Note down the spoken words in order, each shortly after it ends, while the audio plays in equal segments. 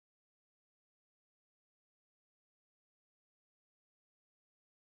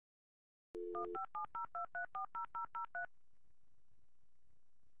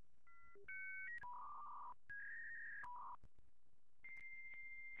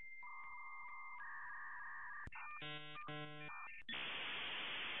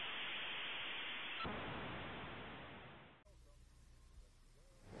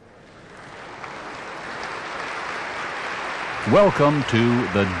Welcome to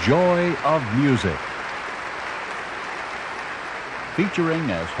The Joy of Music,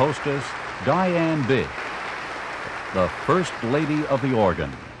 featuring as hostess Diane Bish, the First Lady of the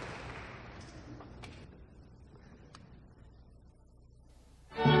Organ.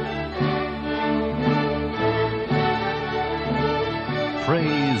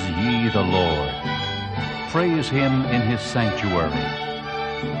 Praise ye the Lord. Praise him in his sanctuary.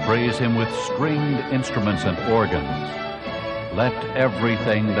 Praise him with stringed instruments and organs. Let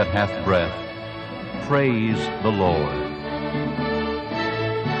everything that hath breath praise the Lord.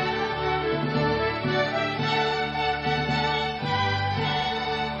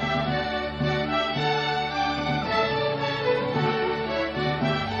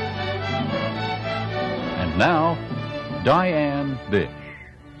 And now, Diane Bish.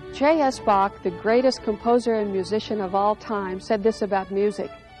 J.S. Bach, the greatest composer and musician of all time, said this about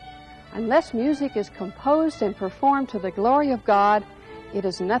music. Unless music is composed and performed to the glory of God, it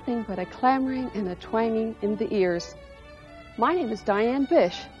is nothing but a clamoring and a twanging in the ears. My name is Diane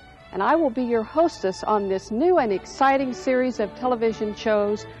Bish, and I will be your hostess on this new and exciting series of television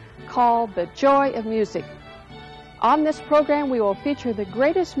shows called The Joy of Music. On this program, we will feature the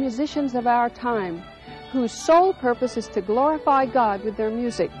greatest musicians of our time, whose sole purpose is to glorify God with their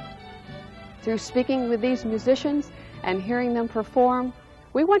music. Through speaking with these musicians and hearing them perform,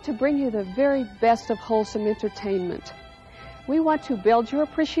 we want to bring you the very best of wholesome entertainment. We want to build your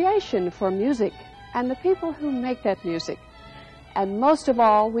appreciation for music and the people who make that music. And most of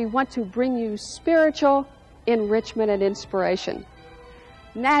all, we want to bring you spiritual enrichment and inspiration.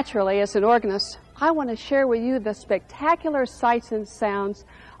 Naturally, as an organist, I want to share with you the spectacular sights and sounds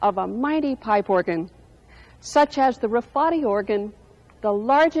of a mighty pipe organ, such as the Ruffatti organ, the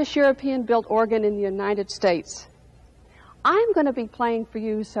largest European-built organ in the United States. I'm going to be playing for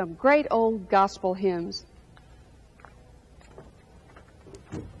you some great old gospel hymns.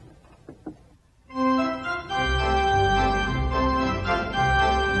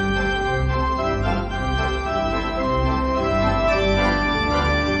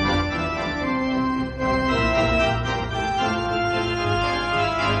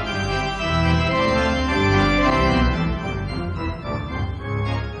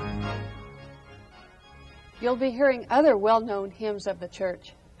 You'll be hearing other well-known hymns of the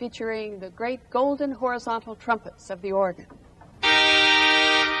church, featuring the great golden horizontal trumpets of the organ.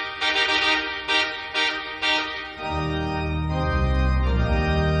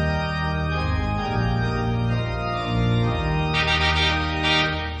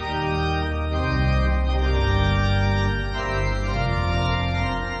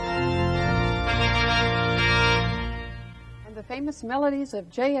 And the famous melodies of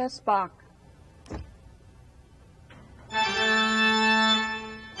J.S. Bach.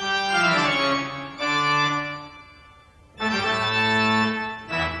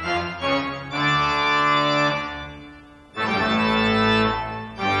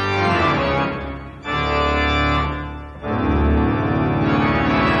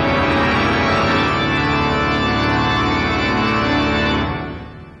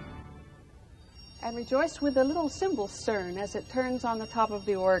 And rejoice with the little cymbal stern as it turns on the top of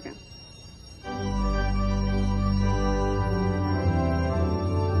the organ.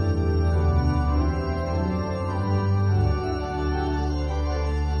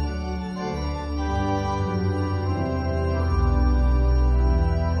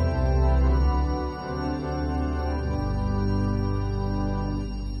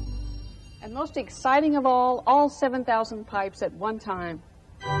 And most exciting of all 7,000 pipes at one time.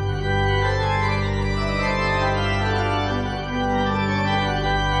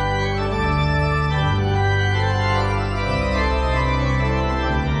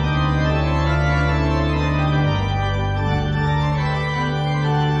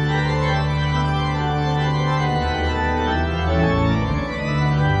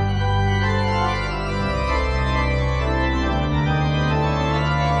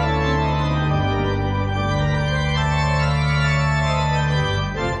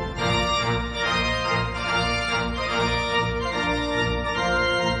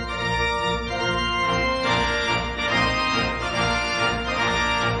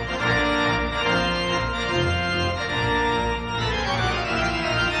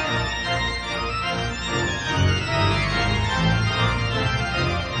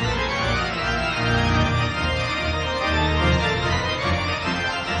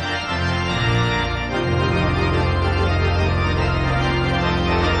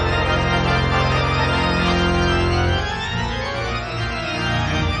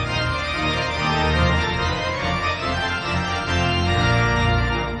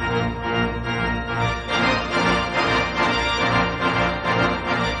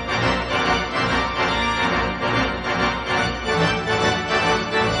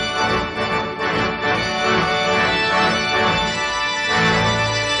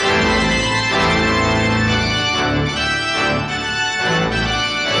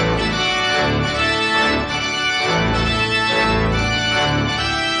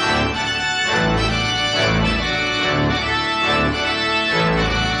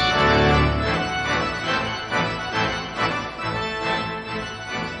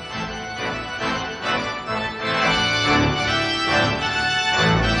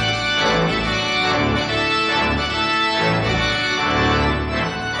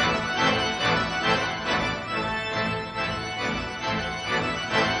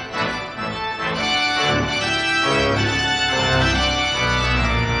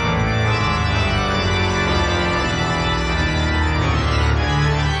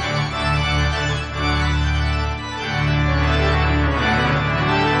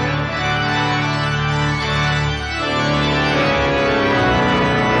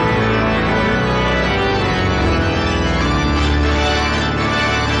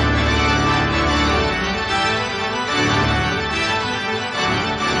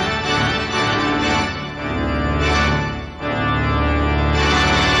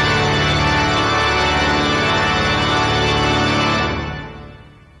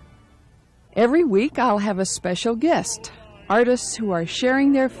 Every week I'll have a special guest, artists who are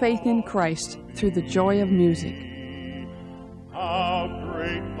sharing their faith in Christ through the joy of music. How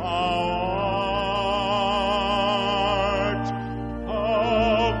great thou art,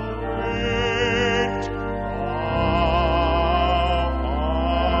 how great thou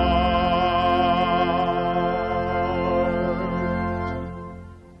art.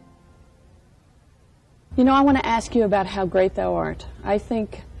 You know, I want to ask you about how great thou art. I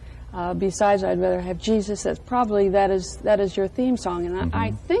think, besides I'd rather have Jesus, that is your theme song, and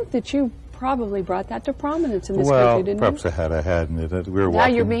I think that you probably brought that to prominence in this country, didn't perhaps you? I hadn't. We were Now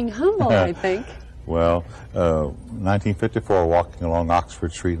walking. you're being humble, I think. Well, 1954, walking along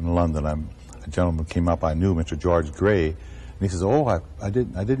Oxford Street in London, a gentleman came up. I knew, Mr. George Gray, and he says, "Oh, I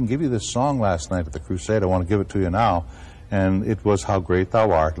didn't give you this song last night at the crusade. I want to give it to you now." And it was "How Great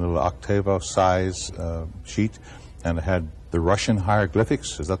Thou Art," a little octavo size sheet, and it had the Russian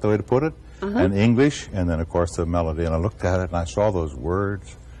hieroglyphics. Is that the way to put it? And English, and then of course the melody. And I looked at it and I saw those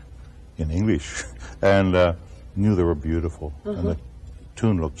words in English, and knew they were beautiful, and the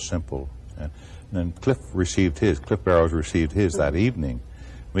tune looked simple. And then Cliff Barrows received his that evening.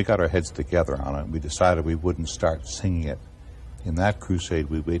 We got our heads together on it. We decided we wouldn't start singing it in that crusade.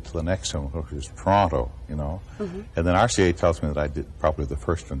 We'd wait till the next one, which was Toronto, you know. And then RCA tells me that I did probably the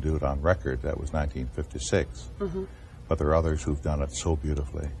first one to do it on record. That was 1956. But there are others who've done it so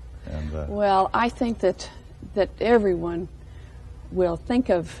beautifully. And Well, I think that everyone will think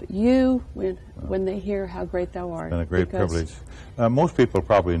of you when they hear "How Great Thou Art." It's been a great privilege. Most people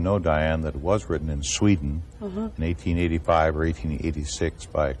probably know, Diane, that it was written in Sweden in 1885 or 1886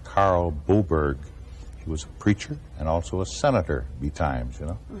 by Karl Boberg. He was a preacher and also a senator betimes, you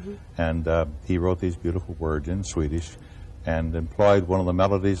know. And he wrote these beautiful words in Swedish and employed one of the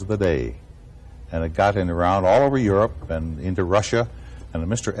melodies of the day. And it got around all over Europe and into Russia. And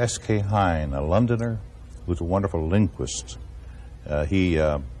Mr. S.K. Hine, a Londoner who was a wonderful linguist, he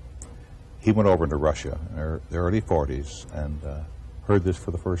went over to Russia in the early 40s and heard this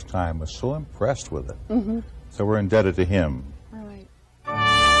for the first time, was so impressed with it. So we're indebted to him. Right.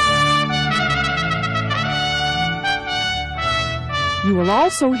 You will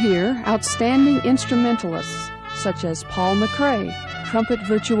also hear outstanding instrumentalists such as Paul McRae, trumpet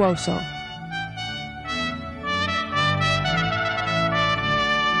virtuoso.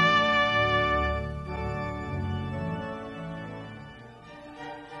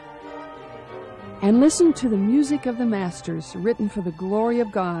 And listen to the music of the masters written for the glory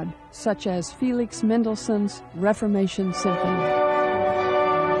of God, such as Felix Mendelssohn's Reformation Symphony.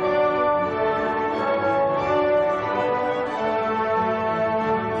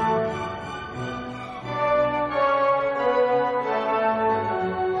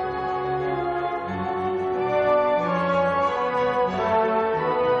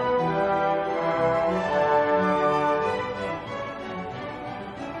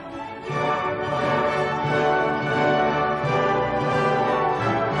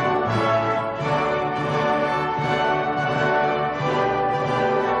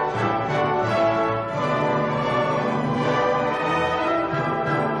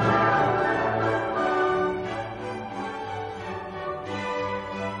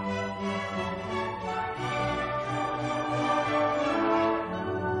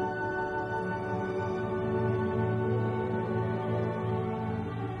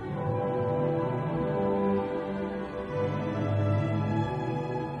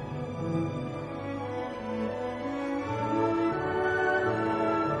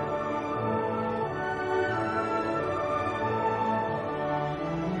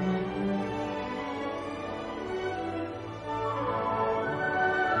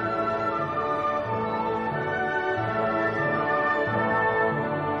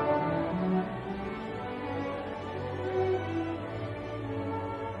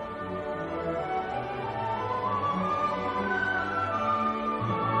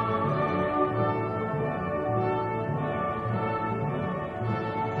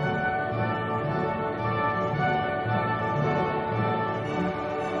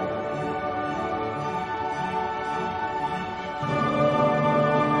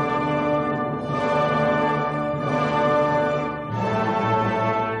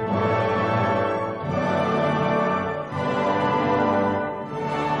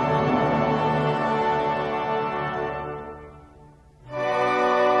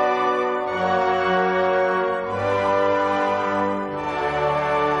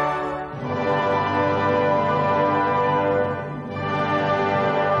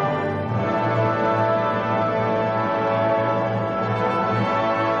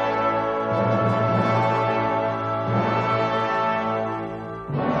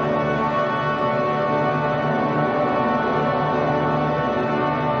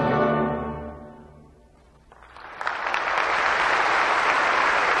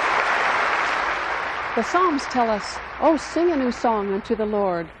 The Psalms tell us, "Oh, sing a new song unto the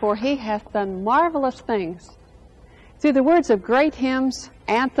Lord, for he hath done marvelous things." Through the words of great hymns,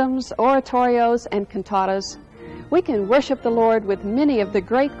 anthems, oratorios, and cantatas, we can worship the Lord with many of the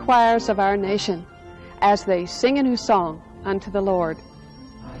great choirs of our nation as they sing a new song unto the Lord.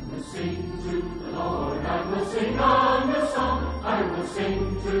 I will sing to the Lord, I will sing a new song. I will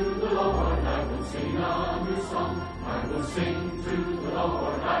sing to the Lord, I will sing a new song. I will sing to the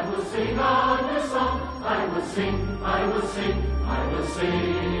Lord, I will sing a new song. I will sing, I will sing, I will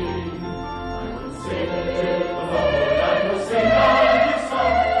sing. I will sing to the Lord, I will sing a new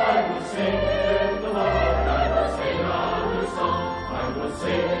song. I will sing to the Lord, I will sing a new song. I will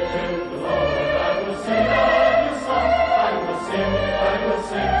sing to the Lord, I will sing a new song. I will sing, I will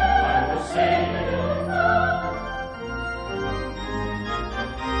sing,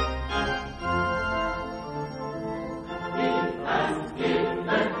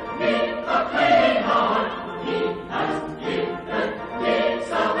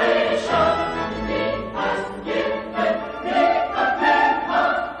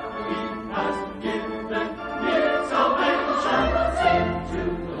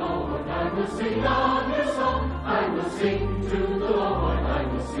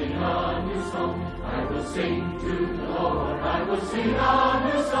 I will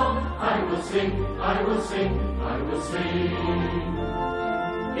sing. I will sing, I will sing.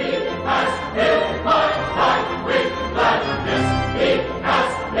 He has filled my heart with gladness. He has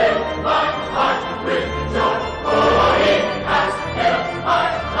filled my heart with joy. Oh, he has filled my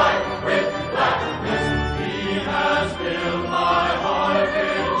heart with gladness. He has filled my heart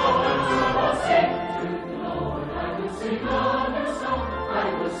with joy. So I'll sing to the Lord. I will sing a new song. I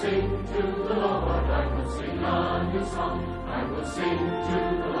will sing to the Lord. I will sing a new song. I will sing to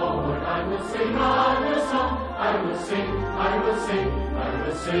the Lord, I will sing a new song. I will sing, I will sing, I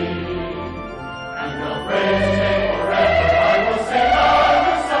will sing. And I'll praise His name forever. I will sing a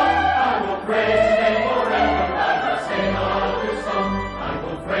new song. I will praise His name forever. I will sing a new song. I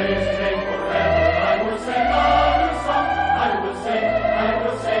will praise His name forever. I will sing a new song. I will sing, I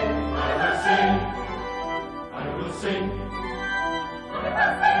will sing, I will sing. I will sing.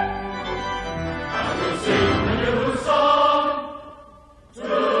 I will sing a new song.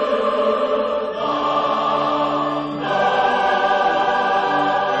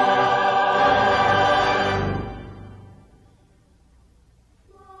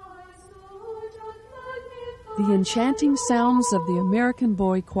 The enchanting sounds of the American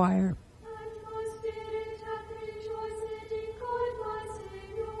Boychoir.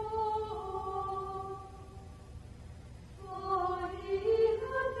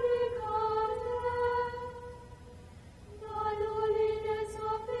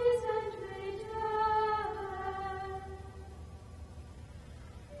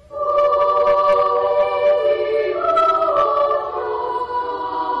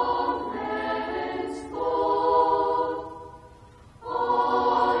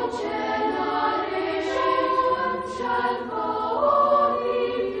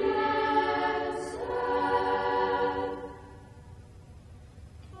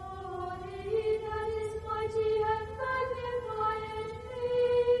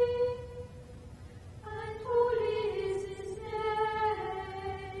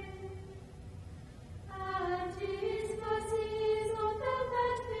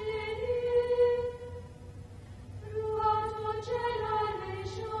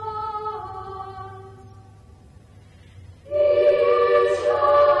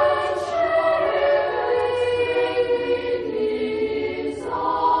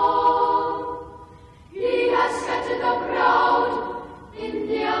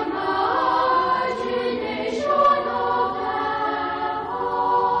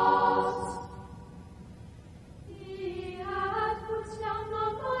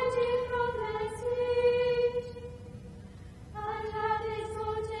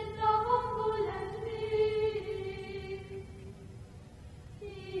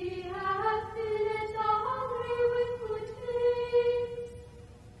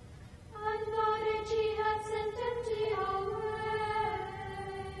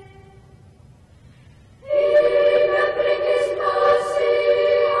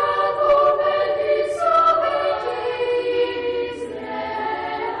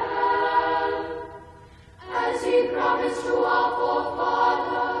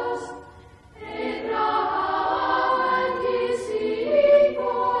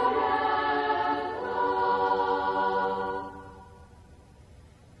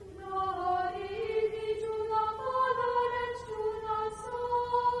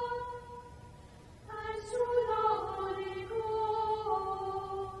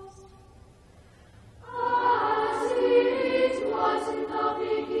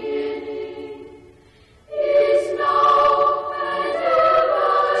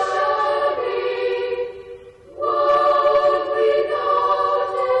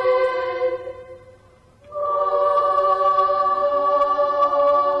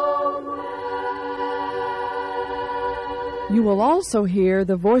 also hear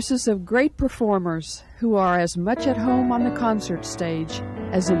the voices of great performers who are as much at home on the concert stage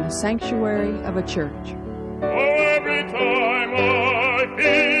as in the sanctuary of a church. Oh, every time I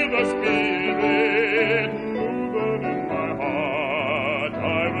feel the Spirit moving in my heart,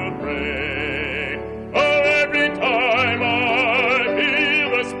 I will pray. Oh, every time I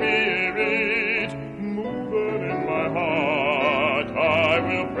feel the Spirit moving in my heart, I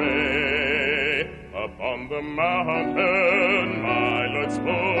will pray. Upon the mountain my Lord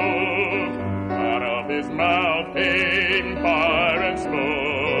spoke, out of his mouth came fire and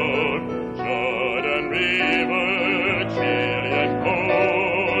smoke. Jordan River, chill and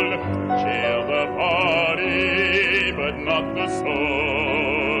cold, chill the body but not the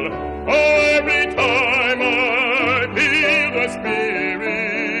soul. Oh, every time I feel the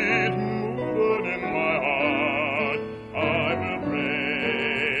Spirit moving in my heart, I will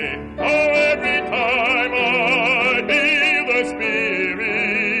pray. Oh, every time I feel the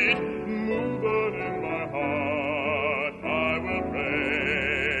Spirit moving in my heart, I will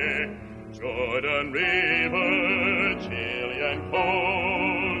pray. Jordan River, chill and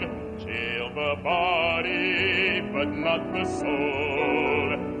cold, chill the body but not the soul.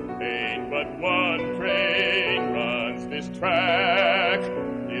 Ain't but one train runs this track,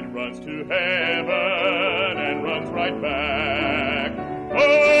 it runs to heaven and runs right back.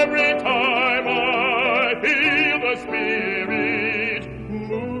 Every time I feel the Spirit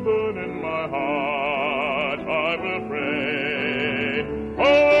moving in my heart, I will pray.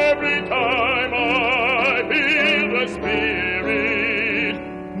 Every time I feel the Spirit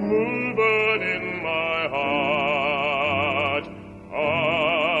moving in my heart, I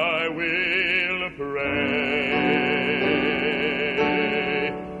will pray.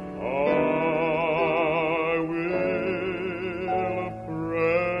 I will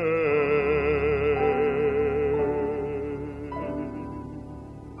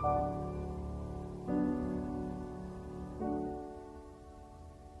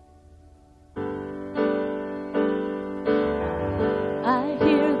I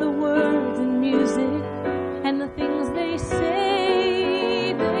hear the words in music and the things they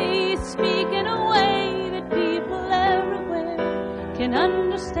say. They speak in a way that people everywhere can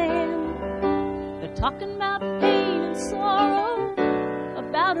understand. They're talking about pain and sorrow,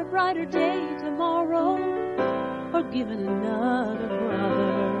 about a brighter day tomorrow, or giving another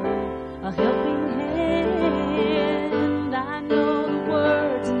brother a helping hand. I know the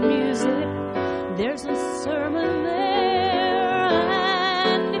words in music, there's a sermon there,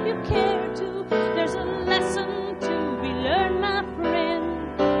 and if you care to, there's a lesson to be learned, my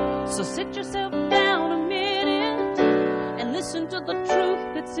friend. So sit yourself down a minute and listen to the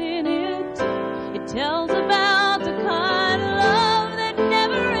truth that's in it. It tells about the kind of love that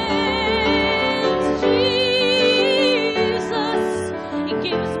never ends. Jesus, he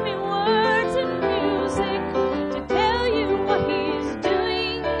gives me words and music to tell you what he's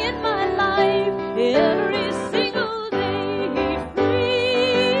doing in my life. Every single day he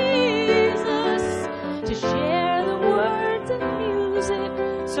frees us to share the words and music.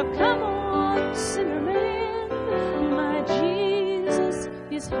 So come on, sinner man, my Jesus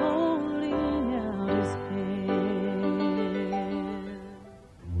is holding out his hand.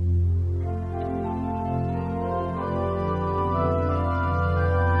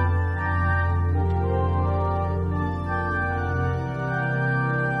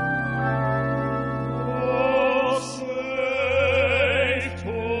 Oh, safe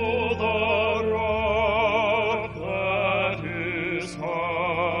to the rock that is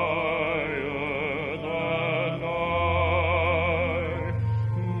higher than I,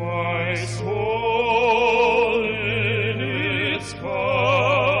 my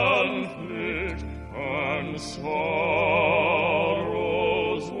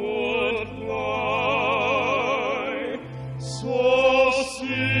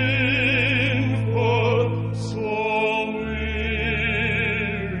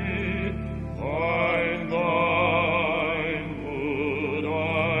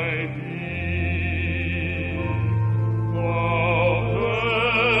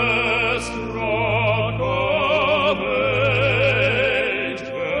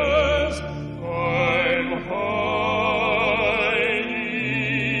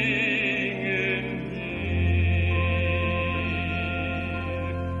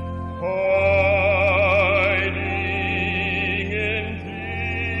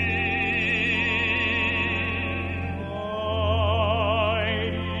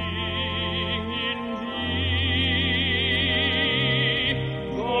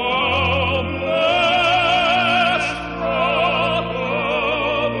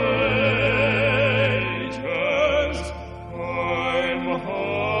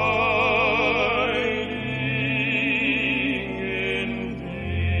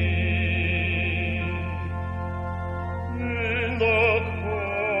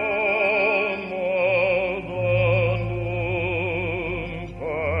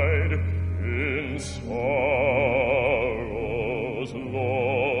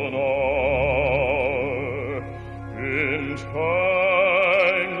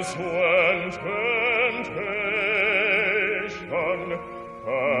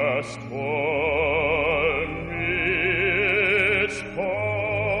hast born its born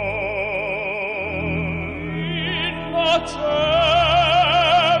in the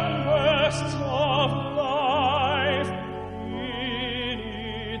tempests of life, in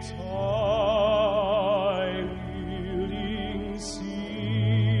its high wheeling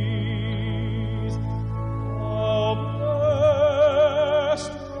seas. How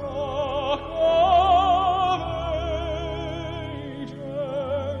blessed rock of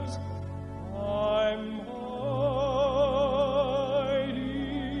ages, I'm hiding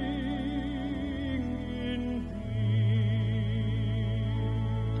in thee.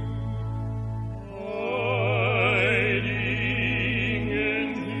 Hiding in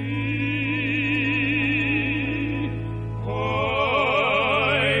thee.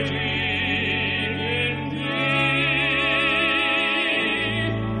 Hiding in thee.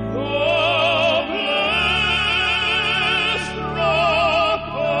 The blessed rock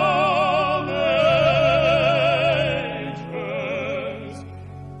of ages,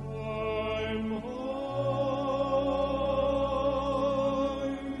 I'm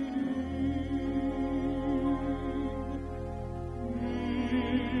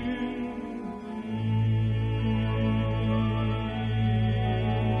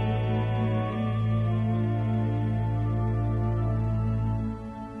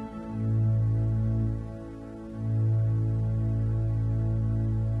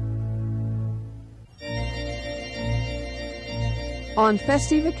On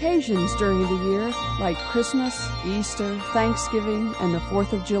festive occasions during the year, like Christmas, Easter, Thanksgiving, and the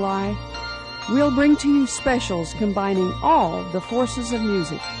 4th of July, we'll bring to you specials combining all the forces of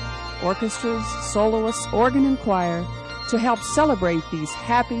music, orchestras, soloists, organ, and choir, to help celebrate these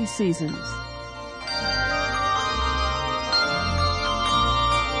happy seasons.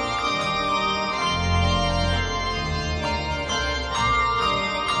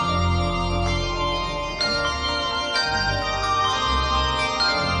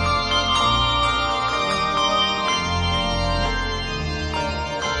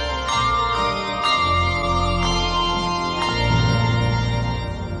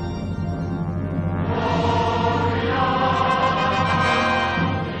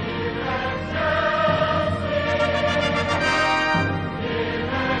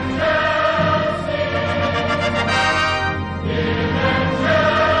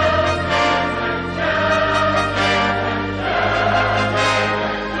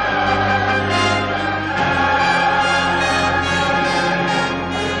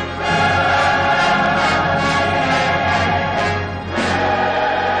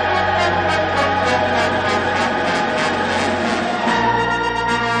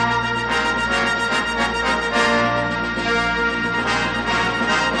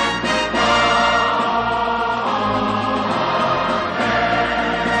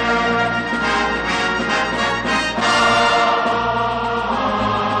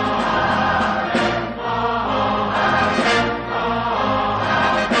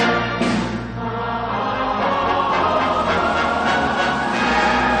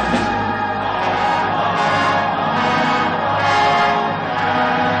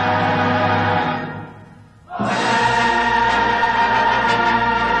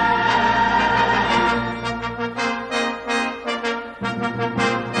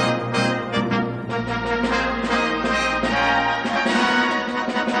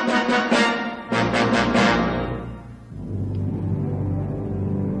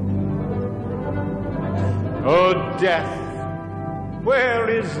 O death, where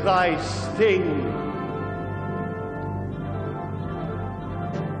is thy sting?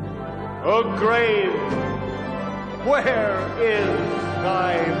 O grave, where is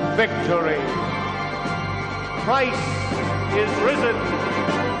thy victory? Christ is risen.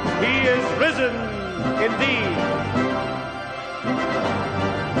 He is risen indeed.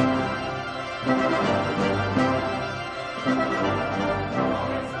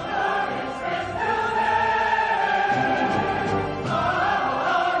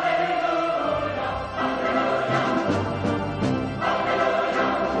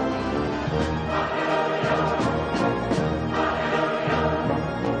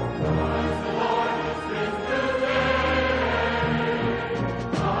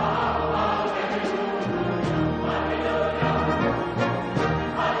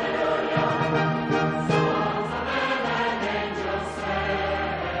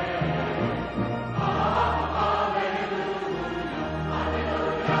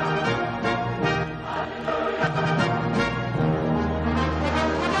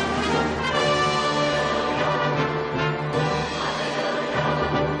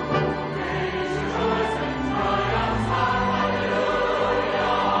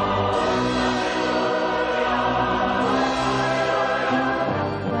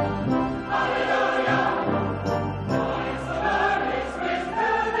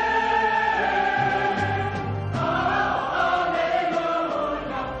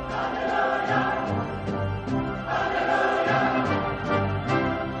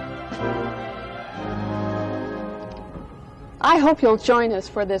 I hope you'll join us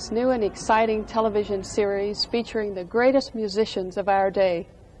for this new and exciting television series featuring the greatest musicians of our day.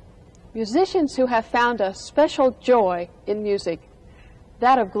 Musicians who have found a special joy in music,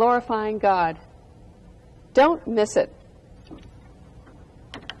 that of glorifying God. Don't miss it.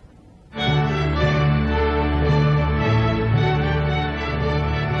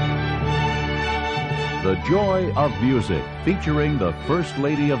 The Joy of Music, featuring the First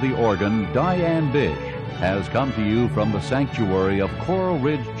Lady of the Organ, Diane Bish, has come to you from the sanctuary of Coral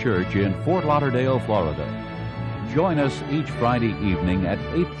Ridge Church in Fort Lauderdale, Florida. Join us each Friday evening at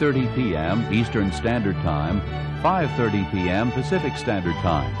 8:30 p.m. Eastern Standard Time, 5:30 p.m. Pacific Standard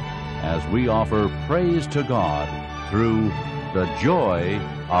Time, as we offer praise to God through the joy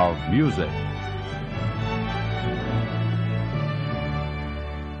of music.